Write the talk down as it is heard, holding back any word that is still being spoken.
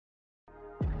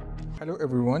Hello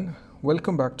everyone,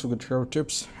 welcome back to Guitar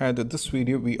Tips, and in this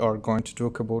video we are going to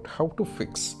talk about how to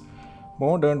fix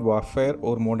Modern Warfare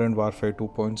or Modern Warfare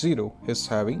 2.0 is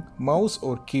having mouse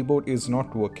or keyboard is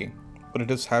not working or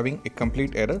it is having a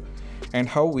complete error and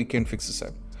how we can fix this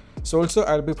up. So also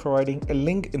I'll be providing a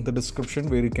link in the description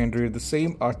where you can read the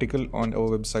same article on our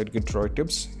website Guitar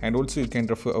Tips, and also you can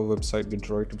refer our website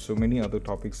Guitar Tips for many other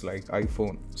topics like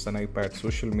iPhone, Sun iPad,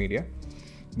 social media,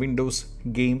 Windows,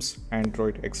 games,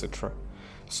 Android, etc.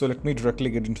 So let me directly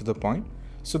get into the point.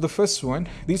 So the first one,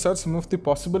 these are some of the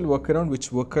possible workaround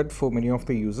which worked for many of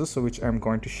the users, so which I'm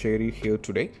going to share you here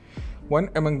today. One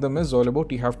among them is all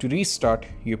about you have to restart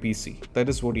your PC. That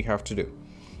is what you have to do.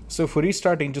 So for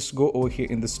restarting, just go over here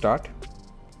in the start,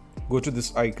 go to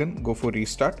this icon, go for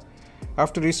restart.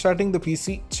 After restarting the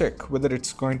PC, check whether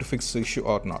it's going to fix the issue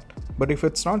or not. But if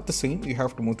it's not the same, you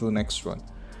have to move to the next one.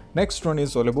 Next one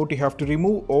is all about you have to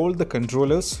remove all the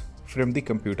controllers from the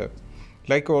computer.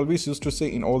 Like I always used to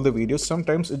say in all the videos,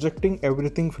 sometimes ejecting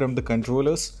everything from the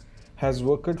controllers has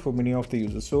worked for many of the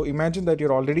users. So imagine that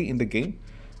you're already in the game,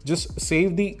 just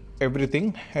save the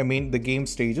game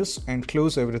stages and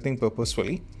close everything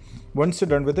purposefully. Once you're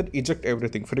done with it, eject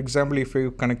everything. For example, if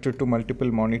you're connected to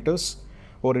multiple monitors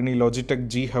or any Logitech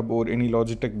G Hub or any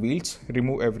Logitech wheels,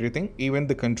 remove everything, even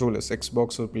the controllers,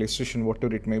 Xbox or PlayStation,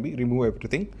 whatever it may be, remove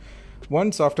everything.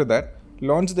 Once after that,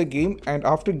 launch the game, and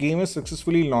after game is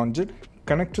successfully launched,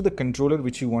 connect to the controller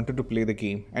which you wanted to play the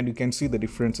game, and you can see the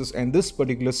differences, and this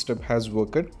particular step has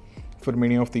worked for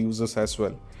many of the users as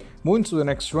well. Moving to the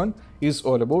next one is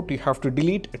all about you have to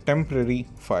delete temporary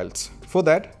files. For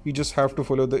that, you just have to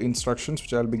follow the instructions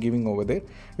which I'll be giving over there.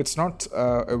 It's not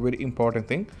a very important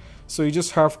thing. So you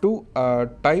just have to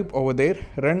type over there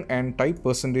run and type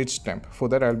 %temp. For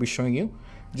that, I'll be showing you.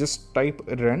 Just type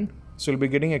run. So you'll be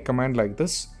getting a command like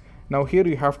this. Now here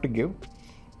you have to give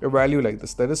a value like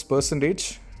this, that is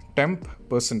 %temp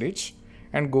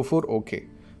and go for OK.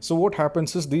 So what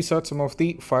happens is these are some of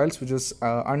the files which is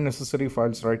unnecessary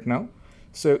files right now.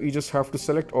 So you just have to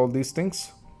select all these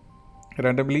things,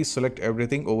 randomly select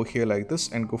everything over here like this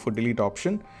and go for delete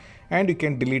option, and you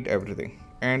can delete everything.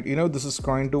 And this is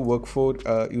going to work for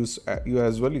you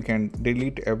as well. You can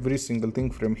delete every single thing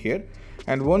from here,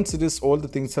 and once it is all the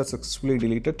things are successfully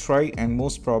deleted, try and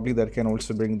most probably that can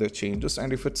also bring the changes.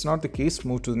 And if it's not the case,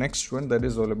 move to the next one, that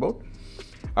is all about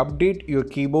update your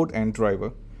keyboard and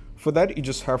driver. For that, you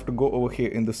just have to go over here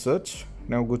in the search.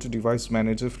 Now go to device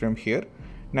manager. From here,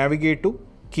 navigate to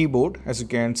keyboard. As you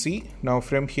can see, now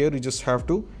from here you just have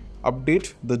to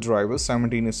update the drivers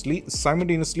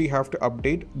simultaneously have to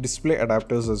update display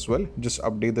adapters as well. Just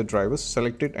update the drivers,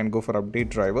 select it and go for update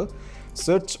driver,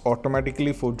 search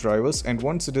automatically for drivers, and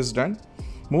once it is done,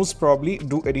 most probably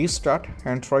do a restart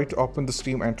and try to open the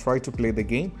Steam and try to play the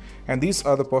game. And these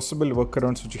are the possible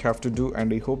workarounds which you have to do,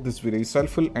 and I hope this video is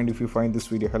helpful. And if you find this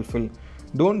video helpful,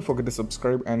 don't forget to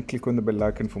subscribe and click on the bell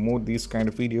icon for more these kind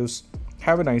of videos.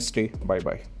 Have a nice day. Bye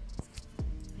bye.